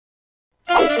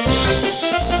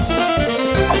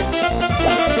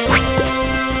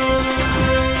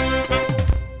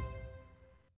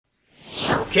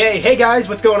Okay, hey guys,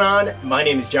 what's going on? My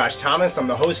name is Josh Thomas. I'm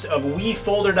the host of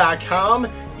WeFolder.com.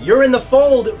 You're in the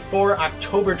fold for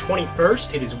October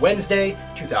 21st. It is Wednesday,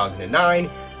 2009.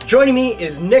 Joining me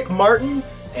is Nick Martin,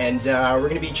 and we're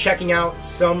going to be checking out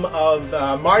some of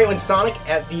Mario and Sonic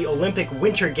at the Olympic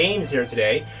Winter Games here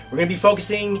today. We're going to be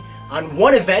focusing on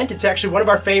one event. It's actually one of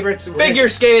our favorites. Figure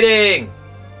skating!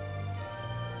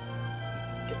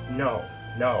 No.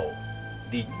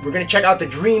 We're going to check out the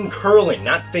Dream Curling,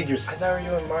 not figures. I thought we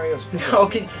were doing Mario's figure No,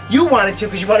 okay. You wanted to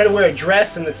because you wanted to wear a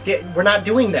dress and the skate. We're not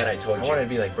doing that, I told you. I wanted to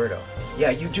be like Birdo.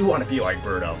 Yeah, you do want to be like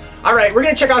Birdo. All right, we're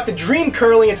going to check out the Dream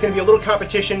Curling. It's going to be a little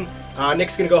competition.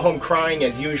 Nick's going to go home crying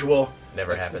as usual.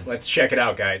 Never happens. Let's check it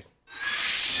out, guys.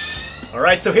 All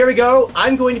right, so here we go.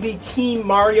 I'm going to be Team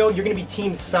Mario. You're going to be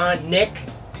Team Sonic.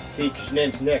 See, 'cause your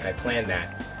name's Nick. I planned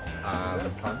that. Is it a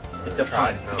pun? It's a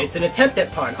pun. No. It's an attempt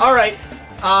at pun. All right.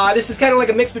 This is kind of like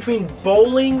a mix between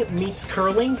bowling meets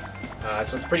curling,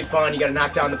 so it's pretty fun. You got to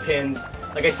knock down the pins.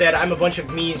 Like I said, I'm a bunch of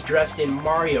me's dressed in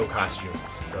Mario costumes,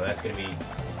 so that's going to be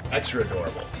extra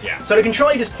adorable. Yeah. So to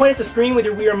control, you just point at the screen with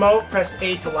your Wii Remote, press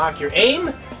A to lock your aim,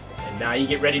 and now you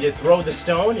get ready to throw the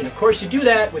stone. And of course, you do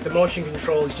that with the motion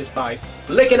controls just by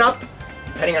flicking up.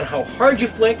 Depending on how hard you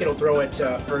flick, it'll throw it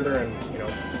further and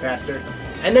faster.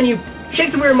 And then you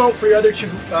shake the Wii Remote for your other two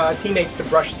teammates to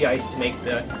brush the ice to make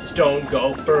the stone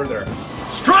go further.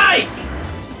 Strike!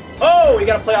 Oh, you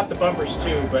gotta play off the bumpers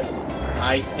too, but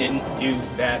I didn't do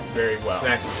that very well.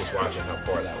 Snacks is just watching how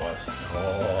poor that was.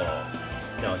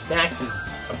 Oh. No, Snacks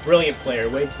is a brilliant player.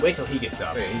 Wait till he gets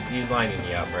up. Wait, he's lining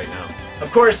you up right now.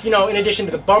 Of course, in addition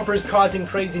to the bumpers causing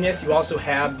craziness, you also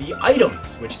have the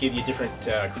items, which give you different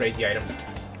crazy items.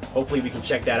 Hopefully we can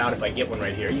check that out if I get one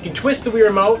right here. You can twist the Wii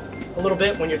Remote a little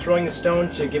bit when you're throwing the stone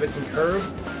to give it some curve,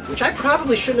 which I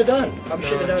probably shouldn't have done. Probably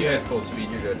shouldn't have done You that. had full speed,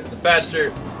 you're good. The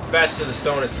faster the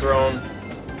stone is thrown,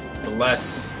 the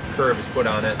less curve is put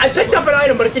on it. I picked up an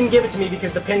item, but it didn't give it to me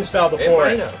because the pins fell before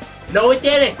It it. might have. No, it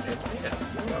didn't. It might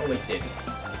have. No, it didn't.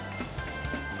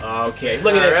 Okay,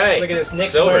 look at this. Alright. Look at this.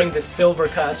 Nick's Silver. wearing the silver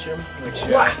costume, which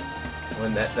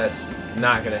When that's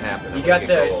not gonna happen. you got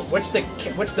the what's the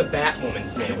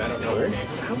Batwoman's name? I don't know her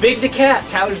name. Big the Cat.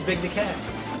 Tyler's Big the Cat.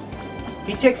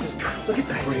 He takes his look at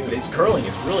that dude. His curling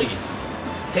is really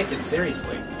takes it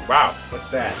seriously. Wow. What's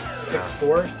that?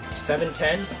 6'4",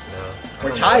 7'10"? No.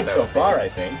 We're tied so far, I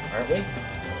think, aren't we?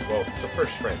 Well, it's the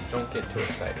first sprint. Don't get too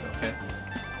excited, okay?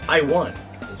 I won,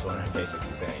 is what I'm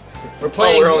basically saying. We're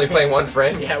Oh, we're only playing one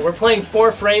frame? Yeah, we're playing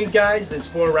 4 frames, guys. It's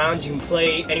 4 rounds. You can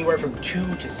play anywhere from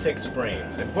 2 to 6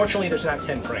 frames. Unfortunately, there's not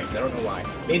 10 frames. I don't know why.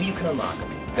 Maybe you can unlock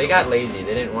them. They got lazy.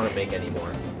 They didn't want to make any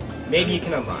more. Maybe you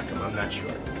can unlock them. I'm not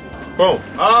sure. Boom.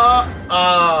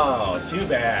 Oh, too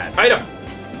bad. Item.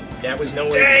 That was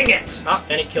nowhere. Dang it! Oh,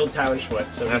 and it killed Tyler's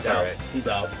foot, so That's he's out. alright. He's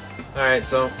out. Alright,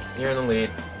 so you're in the lead.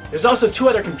 There's also 2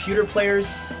 other computer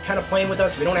players kind of playing with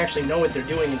us. We don't actually know what they're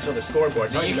doing until the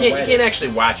scoreboard. You can't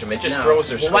actually watch them. It just throws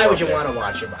their score. Why would you up there. want to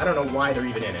watch them? I don't know why they're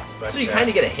even in it. But, So you kind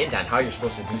of get a hint on how you're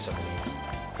supposed to do some of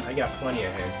these. I got plenty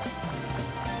of hints.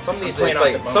 Some of these, playing off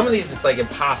the bumper. some of these, it's like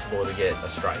impossible to get a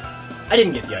strike. I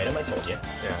didn't get the item. I told you.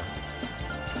 Yeah.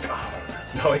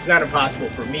 No, it's not impossible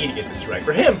for me to get the strike.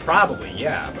 For him, probably,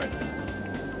 yeah, but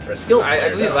for a skilled player, I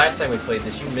believe no. last time we played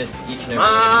this, you missed each and every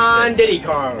On one of these Diddy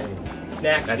Kong.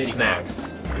 Snacks, That's Diddy Snacks.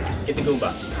 Kong. Get the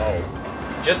Goomba.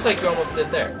 Oh. Just like you almost did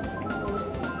there.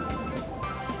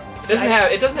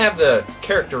 It doesn't have the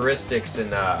characteristics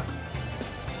and what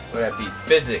would that be?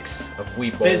 Physics of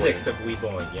Wii Bowling. Physics of Wii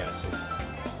Bowling, yes.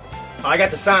 I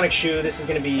got the Sonic shoe. This is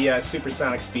going to be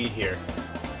supersonic speed here.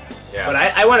 Yeah. But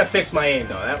I want to fix my aim,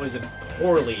 though. That was a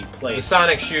poorly played. The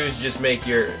Sonic shoes just make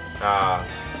your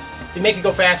To make it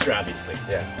go faster, obviously.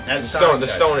 yeah. As The Sonic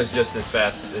stone is just as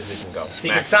fast as it can go. See,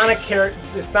 the Max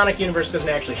Sonic universe doesn't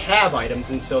actually have items,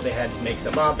 and so they had to make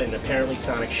some up, and apparently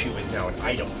Sonic Shoe is now an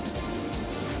item.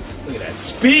 Look at that.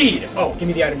 Speed! Oh, give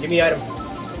me the item, give me the item.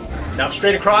 Now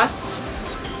straight across.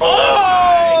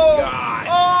 Oh! my God.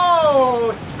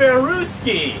 Oh!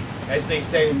 Swarovski, as they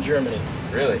say in Germany.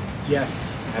 Really? Yes.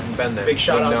 Haven't been there. Big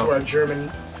shout out Wouldn't to know. our German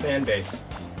fan base.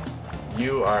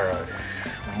 You are a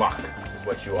schmuck, is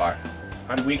what you are.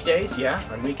 On weekdays, yeah.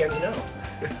 On weekends, no.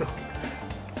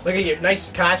 Look at your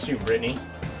nice costume, Brittany.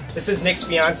 This is Nick's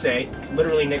fiance,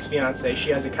 literally Nick's fiance. She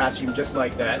has a costume just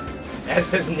like that, as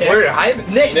does Nick. I haven't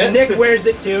seen it. Nick wears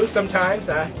it too sometimes.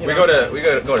 We go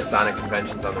to Sonic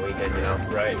conventions on the weekend, you know.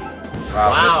 Right.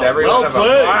 Wow. Missed every well one of them.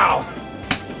 played. Wow.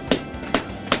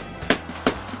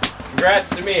 Congrats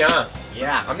to me, huh?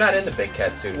 Yeah. I'm not in the big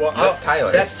cat suit. Well, that's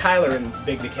Tyler. That's Tyler in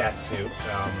Big the Cat suit.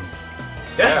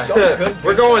 Yeah. Good,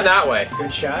 We're going that way.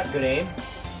 Good shot, good aim.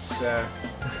 It's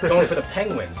going for the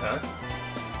Penguins, huh?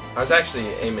 I was actually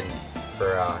aiming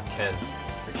for Ken.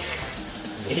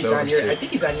 He's on your. I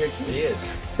think he's on your team. He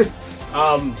is.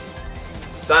 Um,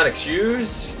 Sonic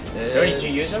shoes. Did you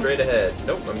use them? Straight ahead.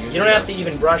 Nope, I'm using. You don't have to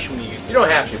even brush when you use. You don't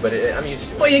have to, but I'm used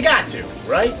to it. Well, you got to,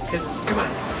 right? Because come on.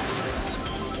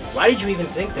 Why did you even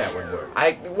think that would work?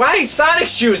 Why Sonic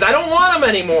shoes? I don't want them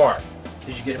anymore.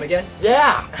 Did you get them again?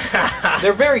 Yeah.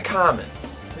 They're very common.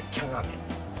 They're common.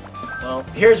 Well,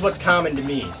 here's what's common to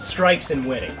me: strikes and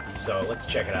winning. So let's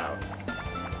check it out.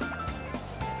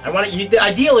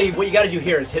 Ideally, what you got to do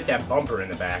here is hit that bumper in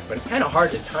the back, but it's kind of hard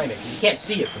to time it because you can't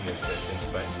see it from this distance.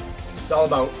 But it's all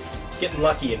about getting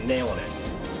lucky and nailing it.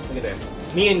 Look at this.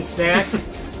 Me and Snacks,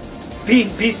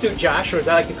 B-Suit Josh, or as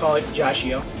I like to call it,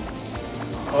 Joshio.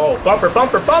 Oh, bumper,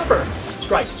 bumper, bumper!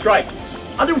 Strike, strike.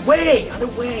 Other way, other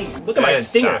way. Look at my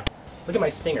stinger. Look at my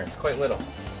stinger. It's quite little.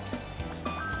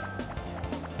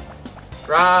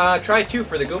 Try 2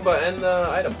 for the Goomba and the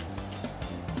item.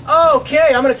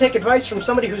 Okay, I'm going to take advice from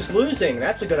somebody who's losing.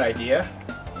 That's a good idea.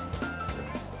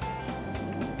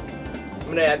 I'm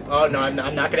going to add... Oh, no, I'm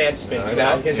not going to add spin. I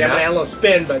was going to add a little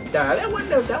spin, but that would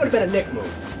have been a Nick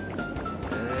move.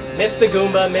 Missed the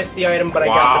Goomba, missed the item, but I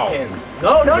got the pins.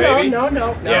 No.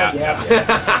 Yeah.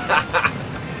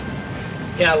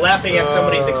 Yeah, laughing at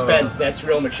somebody's expense. That's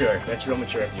real mature. That's real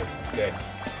mature of you. It's good.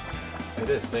 It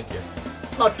is, thank you.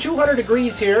 It's about 200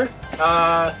 degrees here.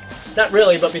 Not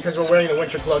really, but because we're wearing the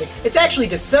winter clothing. It's actually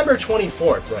December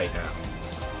 24th right now.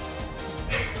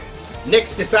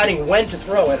 Nick's deciding when to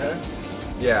throw it, huh?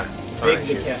 Yeah. Big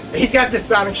the Cat. He's got the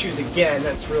Sonic shoes again.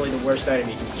 That's really the worst item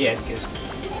you can get, because...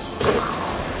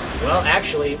 Well,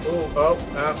 actually...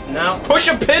 no. Push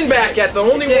a pin back at the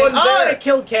only one there! Oh, it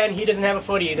killed Ken. He doesn't have a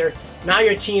foot either. Now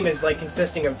your team is, like,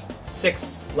 consisting of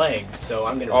 6 legs, so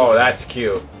I'm gonna... Oh, that's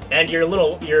cute. And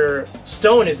your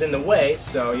stone is in the way,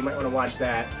 so you might want to watch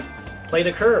that. Play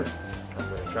the curve. I'm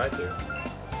going to try to.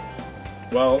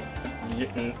 Well,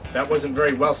 that wasn't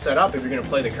very well set up if you're going to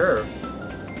play the curve.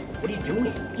 What are you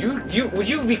doing? Would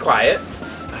you be quiet?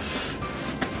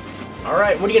 All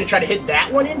right, what are you going to try to hit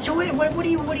that one into it? What do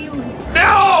you...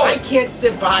 No! I can't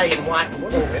sit by and watch...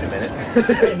 Wait a minute. Wait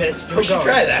a minute, it's still we going. should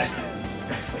try that.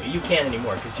 You can't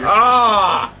anymore because you're...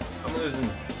 Ah! I'm losing.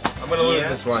 I'm going to lose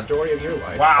this one. Story of your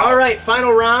life. Wow. All right,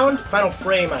 final round. Final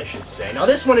frame, I should say. Now,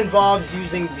 this one involves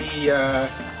using the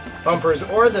bumpers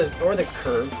or the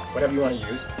curve, whatever you want to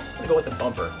use. I'm going to go with the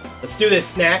bumper. Let's do this,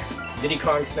 Snacks. Diddy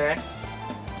Kong Snacks.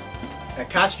 That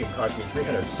costume cost me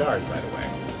 300 stars, by the way.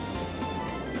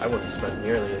 I wouldn't spend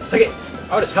nearly as much. Look at...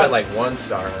 I would have spent like 1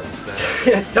 star on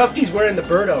Snacks. Tufty's wearing the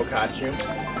Birdo costume,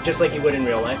 just like he would in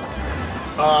real life.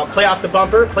 Play off the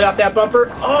bumper. Play off that bumper.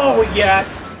 Oh,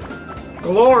 yes.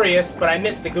 Glorious, but I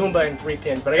missed the Goomba in 3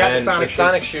 pins. But I got the Sonic shoes. The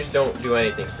Sonic shoes don't do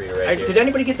anything for you here. Did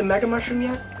anybody get the Mega Mushroom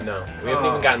yet? No. We haven't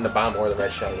even gotten the bomb or the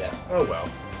red shell yet. Oh, well.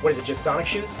 What is it, just Sonic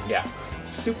shoes? Yeah.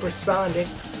 Supersonic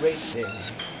Racing.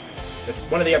 That's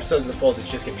one of the episodes of The Fold that's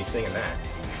just going to be singing that.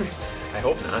 I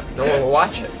hope not. No one will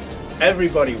watch it.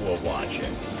 Everybody will watch it.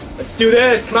 Let's do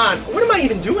this. Come on. What am I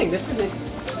even doing? This isn't...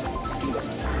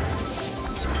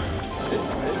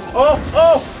 Oh!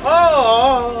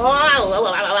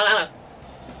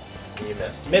 You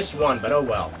missed. Missed one, but oh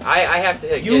well. I have to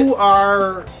hit. You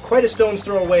are quite a stone's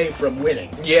throw away from winning.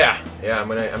 Yeah. I'm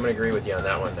gonna agree with you on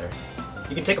that one there.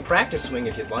 You can take a practice swing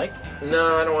if you'd like.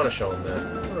 No, I don't want to show him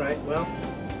that. All right. Well,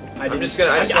 I just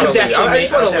want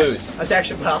to lose. I was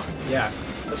actually, well, yeah.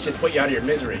 Let's just put you out of your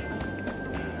misery.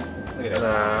 Look at this.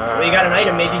 Well, you got an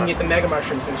item. Maybe you can get the Mega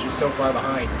Mushroom since you're so far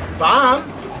behind.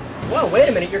 Bomb. Well, wait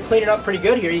a minute. You're cleaning up pretty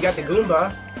good here. You got the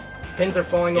Goomba. Pins are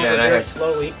falling over very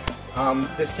slowly.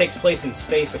 This takes place in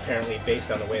space, apparently,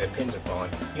 based on the way the pins are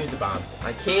falling. Use the bomb.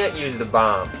 I can't use the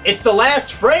bomb. It's the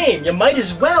last frame! You might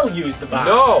as well use the bomb.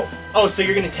 No! Oh, so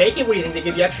you're going to take it? What do you think? They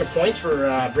give you extra points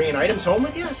for bringing items home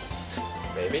with you?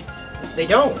 Maybe. They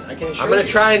don't. I can assure you. I'm going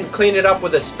to try and clean it up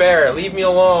with a spare. Leave me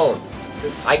alone.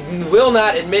 I will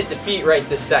not admit defeat right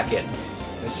this second.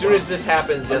 As soon as this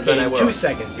happens, then I will. 2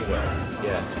 seconds you will.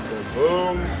 Yes. Boom,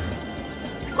 boom.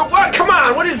 Oh, what? Come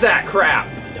on! What is that crap?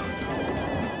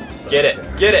 Get it.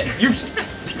 Get it. You...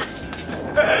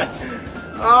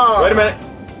 Oh. Wait a minute.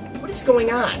 What is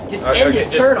going on? Just end his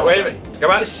turn already. Wait a minute.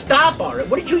 Come on. Just stop already.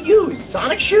 What did you use?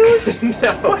 Sonic shoes?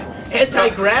 No. What?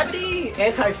 Anti-gravity?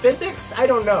 Anti-physics? I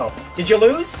don't know. Did you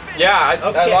lose? Yeah,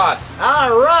 I lost.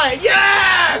 All right.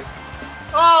 Yes!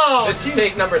 Oh! This is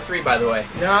take number 3, by the way.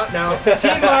 No.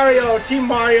 Team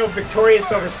Mario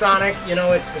victorious over Sonic. You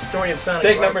know, it's the story of Sonic.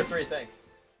 Take number 3, thanks.